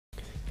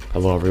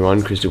Hello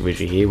everyone,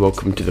 CrystalFissure here.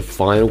 Welcome to the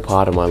final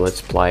part of my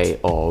Let's Play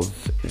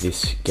of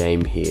this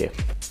game here.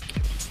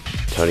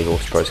 Tony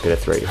Hawk's Pro Skater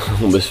 3,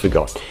 almost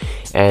forgot.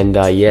 And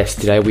yes,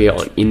 today we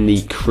are in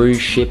the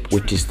cruise ship,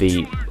 which is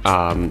the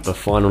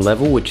final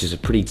level, which is a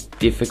pretty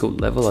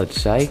difficult level, I'd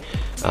say.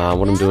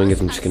 What I'm doing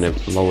is I'm just going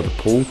to lower the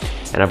pool,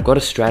 and I've got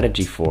a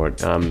strategy for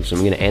it. So I'm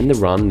going to end the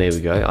run. There we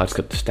go. I've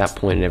got the stat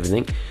point and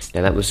everything.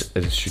 Now that was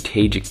a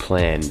strategic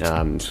plan.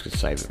 I'm just going to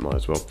save it, might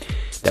as well.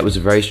 That was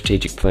a very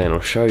strategic plan. I'll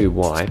show you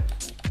why.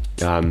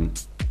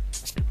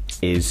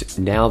 Is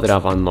now that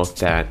I've unlocked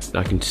that,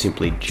 I can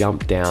simply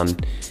jump down,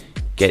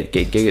 get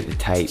the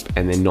tape,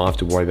 and then not have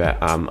to worry about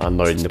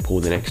unloading the pool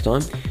the next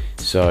time.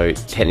 So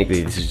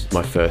technically this is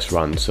my first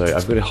run, so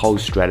I've got a whole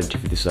strategy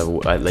for this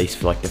level, at least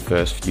for like the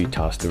first few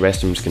tasks. The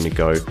rest I'm just going to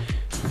go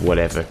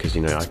whatever, because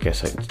you know, I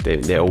guess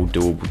they're all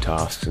doable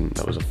tasks, and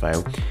that was a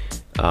fail.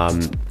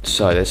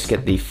 So let's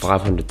get the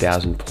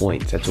 500,000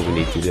 points. That's all we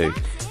need to do.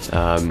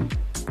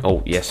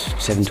 Oh yes,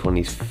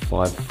 720's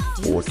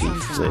 540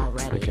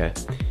 flip. Okay,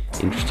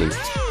 interesting.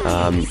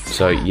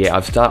 So yeah,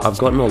 I've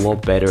gotten a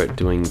lot better at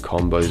doing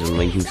combos and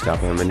linking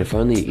stuff. I mean, if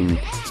only in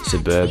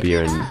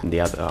Suburbia and the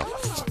other, oh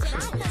for fuck's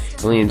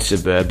sake, only in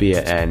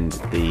Suburbia and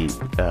the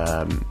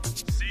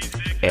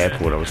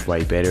airport I was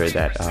way better at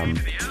that.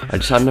 I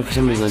don't know, for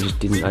some reason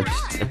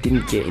I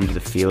didn't get into the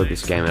feel of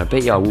this game, and I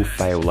bet you I will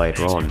fail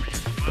later on.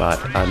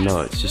 But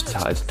no, it's just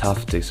it's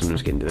tough to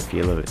sometimes get into the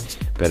feel of it.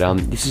 But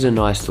this is a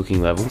nice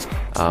looking level.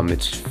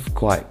 It's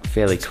quite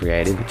fairly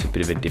creative. It's a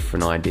bit of a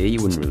different idea.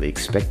 You wouldn't really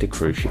expect a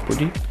cruise ship,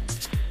 would you?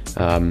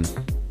 I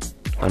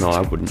know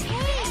I wouldn't.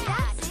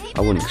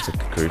 I wouldn't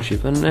expect a cruise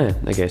ship. I don't know.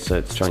 Okay, so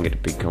let's try and get a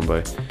big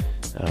combo.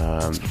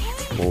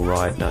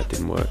 Alright, no, it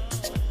didn't work.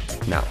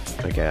 No,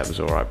 okay, that was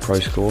alright. Pro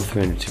score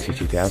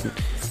 362,000.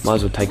 Might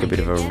as well take a bit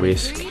of a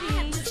risk,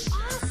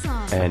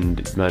 and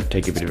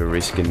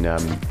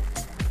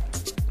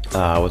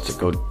what's it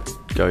called?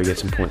 Go get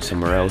some points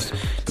somewhere else.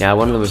 Now,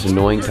 one of the most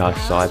annoying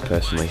tasks I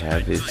personally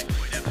have is,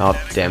 oh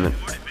damn it.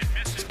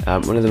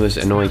 One of the most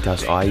annoying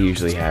tasks I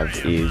usually have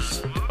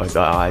is,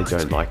 I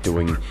don't like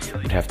doing,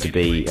 would have to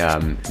be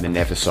the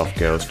Neversoft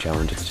Girls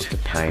challenge. It's just a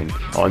pain.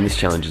 Oh, and this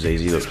challenge is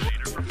easy. Look,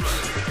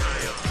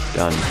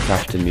 done.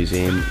 Crafton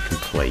Museum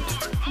complete.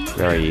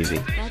 Very easy.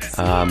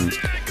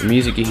 The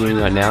music you're hearing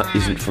right now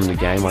isn't from the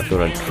game. I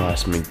thought I'd try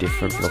something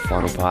different for the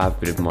final part. A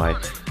bit of my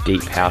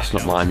deep house,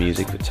 not my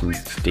music, but some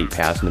deep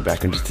house in the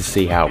background, just to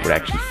see how it would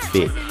actually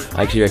fit.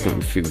 I actually reckon it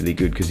would fit really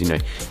good, because you know,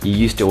 you're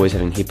used to always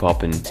having hip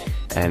hop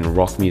and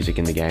rock music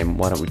in the game.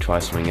 Why don't we try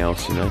something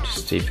else, you know, just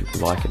to see if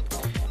people like it.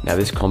 Now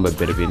this combo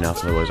better be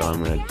enough, otherwise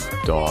I'm gonna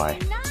die.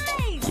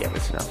 Yeah,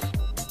 that's enough.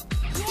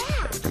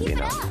 That's gonna be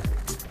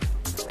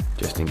enough.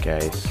 Just in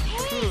case.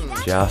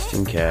 Just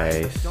in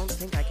case.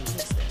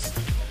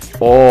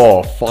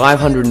 Oh,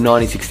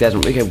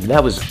 596,000. Okay,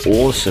 that was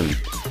awesome.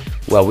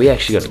 Well, we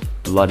actually got a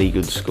bloody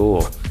good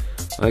score.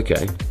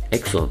 Okay,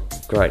 excellent,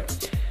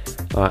 great.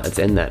 Alright, let's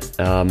end that.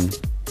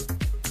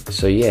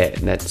 So yeah,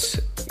 let's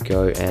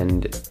go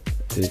and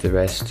do the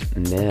rest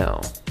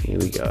now. Here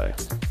we go.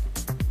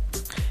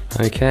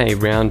 Okay,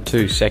 round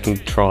 2,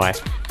 second try.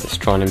 Let's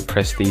try and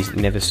impress these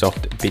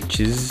Neversoft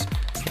bitches.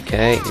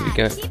 Okay, here we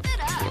go.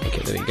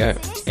 Okay, there we go.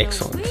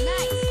 Excellent.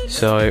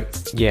 So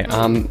yeah,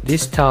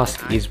 this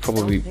task is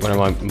probably one of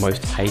my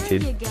most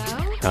hated,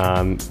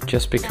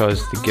 just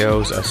because the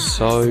girls are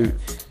so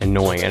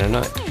annoying, and I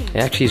know it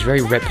actually is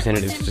very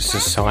representative to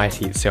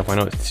society itself. I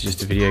know it's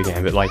just a video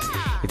game, but like,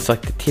 it's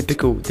like the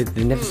typical, the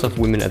Neversoft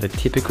women are the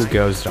typical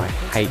girls that I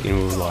hate in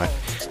real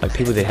life. Like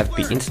people that have to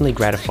be instantly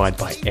gratified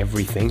by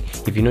everything.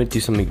 If you don't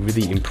do something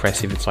really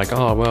impressive, it's like,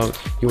 oh well,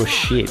 you're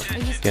shit. You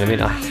know what I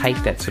mean? I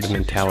hate that sort of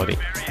mentality.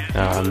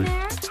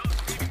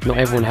 Not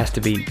everyone has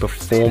to be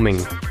performing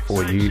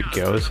for you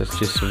girls. That's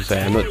just sort of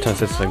saying. I'm not trying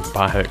to say like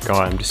butthurt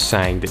guy. I'm just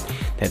saying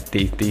that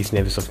these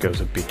Neversoft girls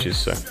are bitches.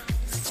 So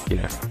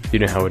you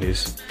know how it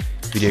is.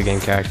 Video game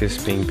characters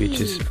being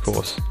bitches, of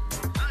course.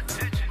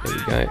 There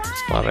we go.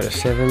 5 out of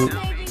 7.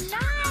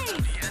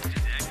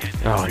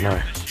 Oh no,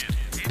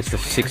 it's the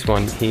 6th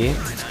one here.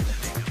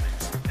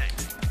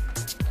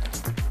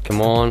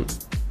 Come on.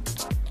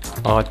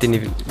 Oh, it didn't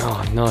even.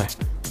 Oh no.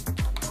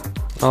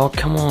 Oh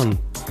come on.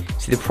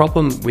 See, the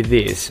problem with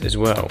this as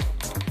well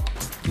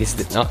is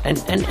that,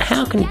 and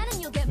how can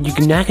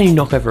you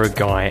knock over a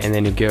guy and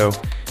then a girl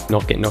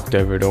not get knocked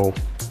over at all?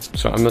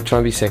 So I'm not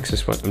trying to be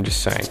sexist, but I'm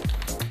just saying.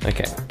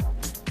 Okay,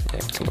 yeah,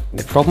 come on.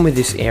 The problem with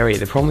this area,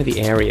 the problem with the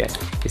area,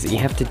 is that you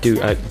have to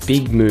do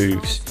big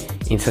moves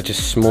in such a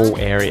small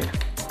area.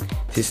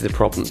 This is the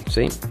problem.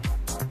 See,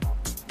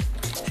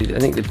 I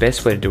think the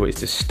best way to do it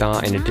is to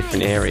start in a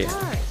different area.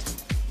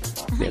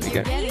 There we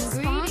go.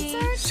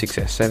 6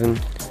 out of 7.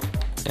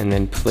 And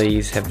then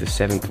please have the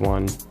 7th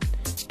one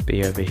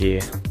be over here.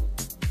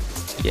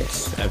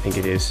 Yes, I think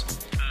it is.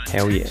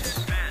 Hell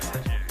yes.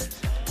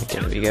 Okay,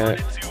 there we go.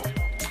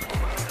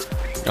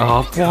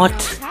 Oh,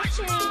 what?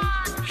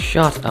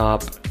 Shut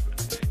up.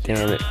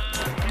 Damn it.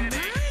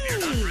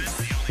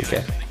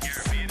 Okay.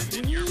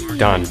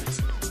 Done.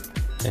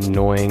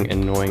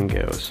 Annoying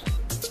girls.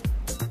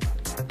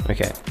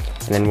 Okay,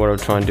 And then what I'll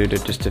try and do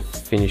just to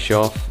finish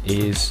off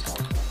is,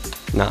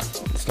 nah,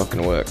 it's not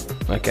gonna work.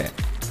 Okay.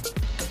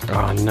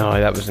 Oh no,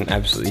 that was an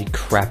absolutely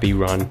crappy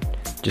run.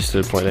 Just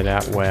to point that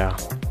out. Wow.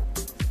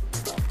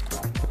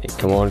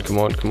 Come on, come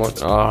on, come on.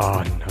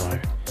 Oh no.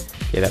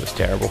 Yeah, that was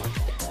terrible.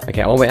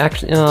 Okay, oh wait,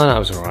 actually, no, that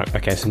was alright.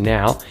 Okay, so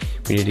now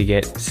we need to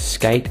get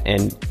skate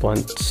and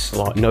blunt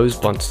slide, nose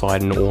blunt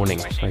slide and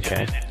awning.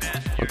 Okay,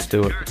 let's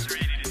do it.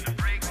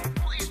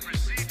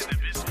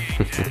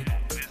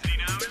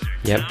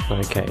 Yep,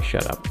 okay,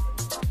 shut up.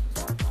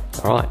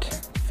 Alright,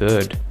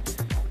 third.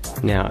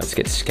 Now let's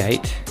get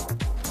skate.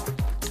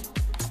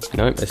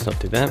 Nope, let's not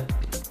do that.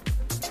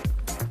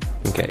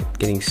 Okay,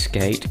 getting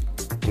skate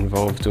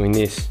involves doing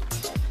this.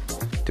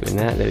 Doing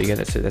that, there we go,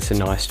 that's a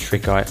nice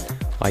trick I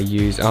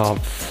use. Oh,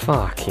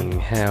 fucking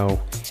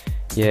hell.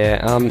 Yeah,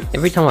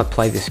 every time I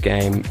play this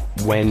game,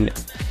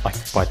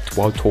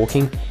 while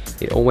talking,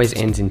 it always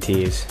ends in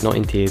tears. Not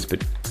in tears,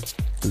 but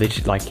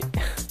literally like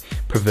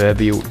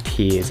proverbial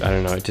tears. I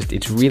don't know.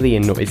 It's really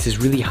annoying. It's this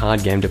really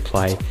hard game to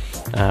play.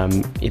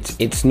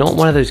 It's not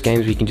one of those games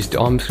where you can just,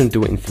 oh, I'm just going to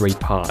do it in 3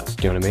 parts.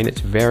 Do you know what I mean?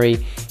 It's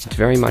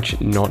very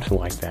much not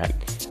like that.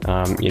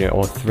 You know,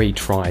 or 3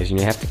 tries. You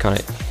know, you have to kind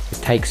of,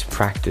 it takes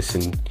practice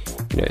and,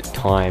 you know,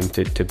 time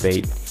to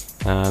beat.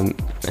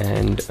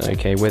 And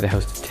okay, where the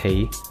hell's the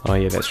T? Oh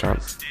yeah, that's right.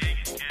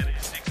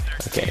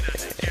 Okay,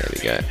 there we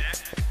go.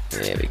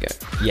 There we go.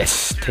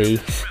 Yes, T.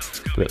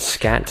 We got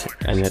scat,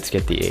 and let's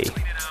get the E.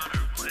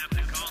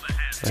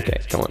 Okay,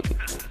 come on.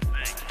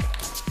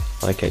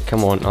 Okay,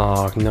 come on.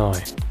 Oh no.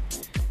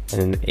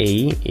 And then the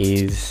E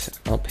is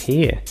up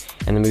here,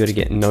 and then we got to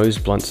get nose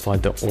blunt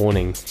slide the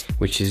awning,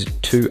 which is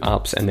 2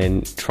 ups and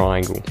then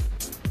triangle.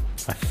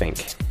 I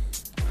think.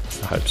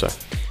 I hope so.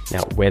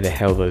 Now, where the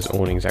hell those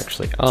awnings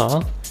actually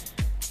are,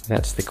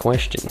 that's the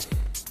question.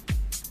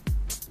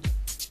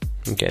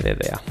 Okay, there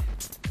they are.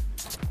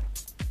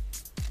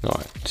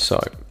 Alright,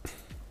 so.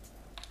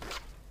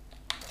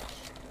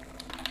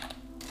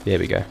 There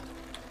we go.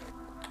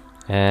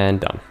 And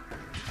done.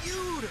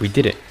 We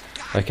did it.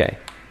 Okay,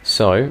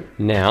 so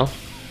now,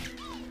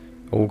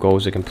 all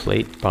goals are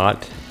complete,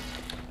 but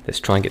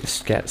let's try and get the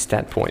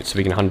stat points so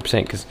we can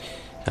 100%, because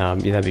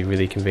yeah, that'd be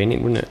really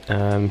convenient, wouldn't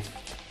it?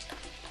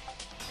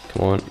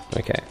 Come on,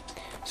 okay.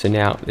 So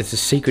now, there's a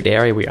secret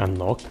area we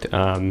unlocked.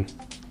 So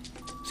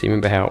you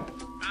remember how...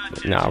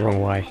 Nah, wrong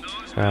way.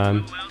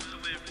 Yeah,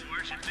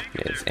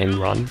 it's end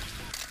run.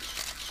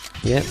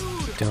 Yep,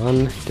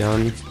 done.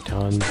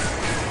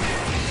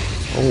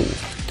 Oh,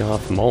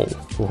 Darth Maul.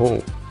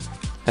 Whoa.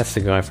 That's the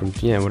guy from,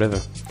 yeah, whatever.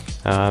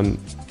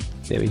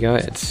 There we go,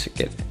 let's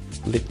get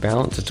lit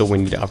balance. That's all we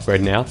need to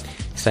upgrade now.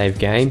 Save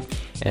game.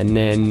 And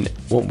then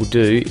what we'll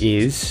do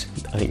is,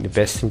 I think the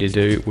best thing to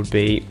do would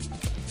be,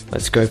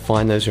 let's go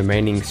find those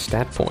remaining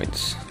stat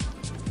points.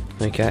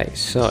 Okay,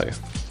 so.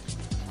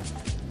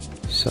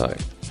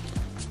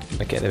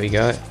 Okay, there we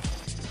go.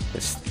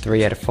 That's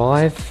 3 out of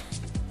 5.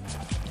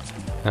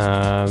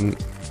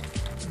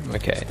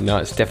 Okay, no,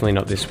 it's definitely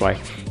not this way.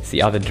 It's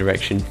the other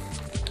direction.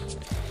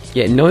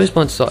 Yeah, nose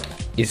blunt slide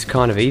is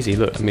kind of easy.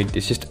 Look, I mean,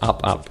 it's just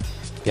up,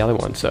 the other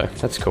one, so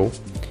that's cool.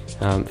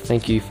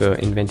 Thank you for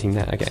inventing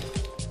that. Okay.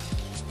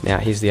 Now,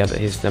 here's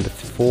number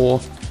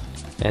 4.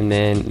 And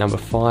then number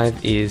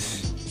 5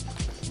 is...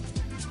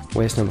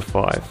 Where's number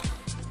 5?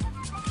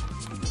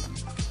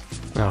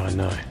 Oh,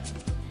 no.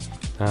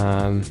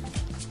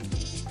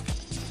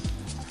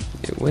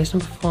 Where's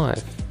number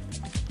 5?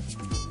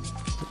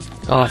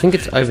 Oh, I think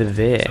it's over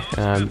there.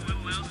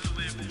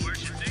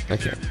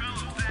 Okay.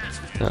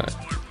 No.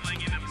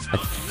 I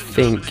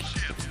think.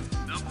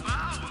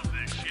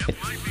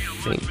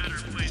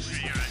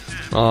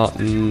 Oh,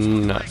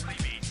 no.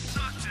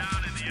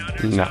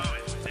 No.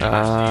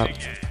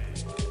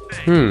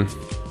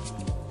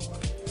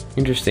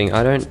 Interesting.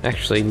 I don't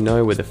actually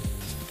know where the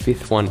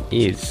 5th one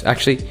is.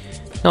 Actually,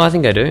 no, I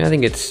think I do. I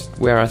think it's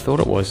where I thought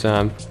it was.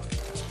 Wait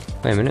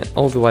a minute.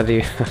 All the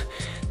way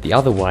the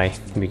other way.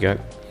 Here we go.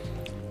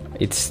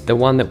 It's the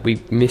one that we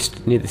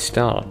missed near the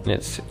start.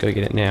 Let's go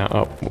get it now.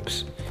 Oh,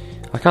 whoops.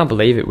 I can't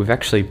believe it. We've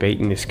actually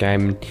beaten this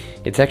game.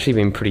 It's actually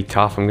been pretty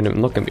tough. I'm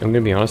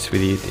gonna be honest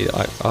with you.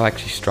 I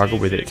actually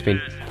struggled with it. It's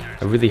been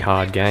a really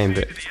hard game,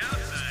 but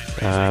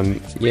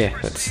yeah.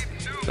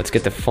 Let's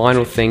get the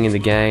final thing in the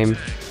game,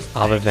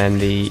 other than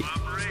the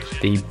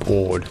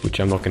board, which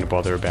I'm not going to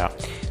bother about.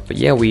 But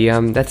yeah, we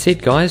that's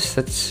it, guys.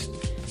 That's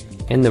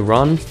end the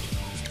run,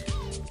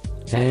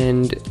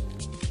 and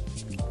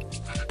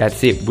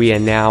that's it. We are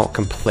now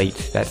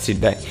complete. That's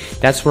it.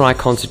 That's what I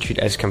constitute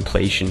as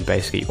completion.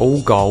 Basically,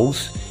 all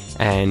goals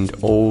and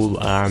all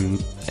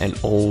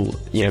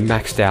you know,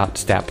 maxed out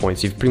stat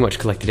points. You've pretty much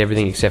collected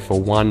everything except for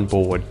one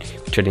board,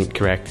 which I didn't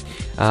collect.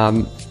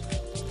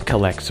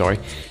 Sorry.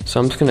 So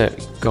I'm just gonna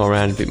go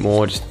around a bit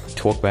more, just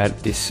talk about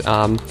this.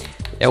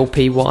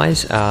 LP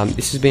wise,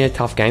 this has been a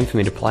tough game for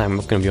me to play. I'm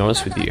not going to be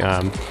honest with you.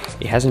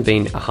 It hasn't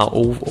been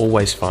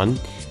always fun,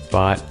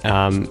 but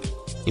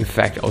in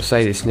fact, I'll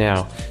say this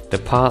now: the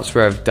parts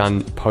where I've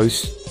done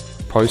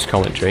post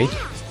commentary,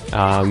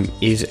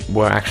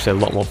 were actually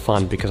a lot more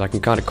fun, because I can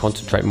kind of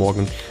concentrate more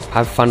and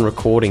have fun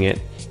recording it,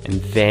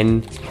 and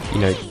then, you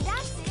know,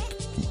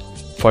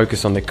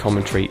 focus on the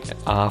commentary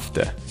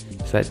after.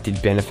 So that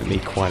did benefit me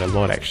quite a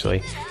lot,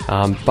 actually.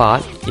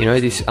 But you know,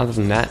 other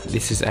than that,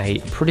 this is a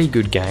pretty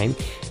good game.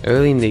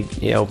 Early in the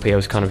LP, I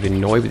was kind of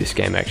annoyed with this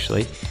game.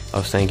 Actually, I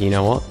was thinking, you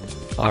know what?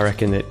 I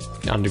reckon that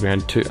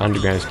Underground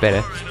is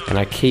better, and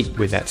I keep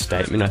with that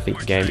statement. I think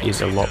the game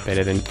is a lot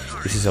better than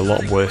this. Is a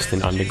lot worse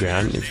than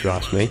Underground, if you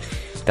ask me.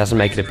 Doesn't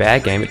make it a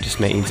bad game. It just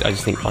means I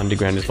just think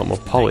Underground is a lot more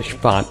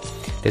polished. But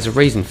there's a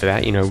reason for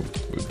that. You know,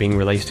 being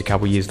released a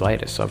couple years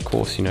later. So of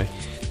course, you know,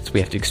 that's what we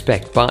have to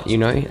expect. But you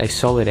know, a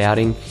solid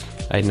outing.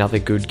 Another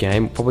good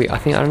game. Probably, I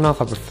don't know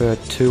if I prefer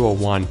 2 or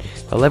 1.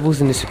 The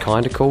levels in this are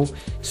kind of cool.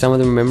 Some of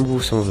them are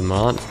memorable, some of them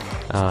aren't.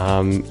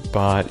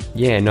 But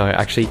yeah, no,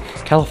 actually,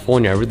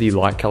 California, I really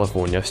like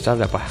California. I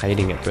started out by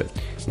hating it, but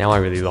now I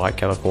really like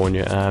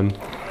California.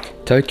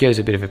 Tokyo's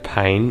a bit of a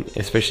pain,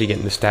 especially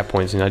getting the stat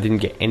points, and I didn't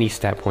get any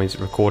stat points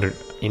recorded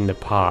in the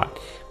part.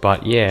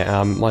 But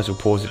yeah, might as well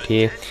pause it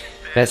here.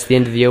 That's the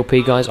end of the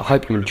LP, guys. I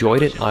hope you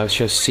enjoyed it. I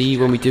shall see you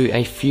when we do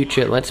a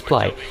future Let's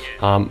Play.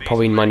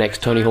 Probably my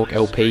next Tony Hawk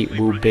LP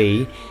will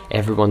be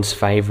everyone's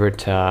favourite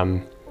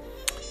Tony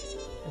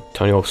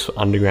Hawk's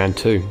Underground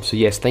 2. So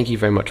yes, thank you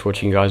very much for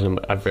watching, guys,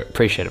 and I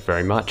appreciate it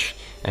very much,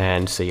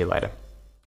 and see you later.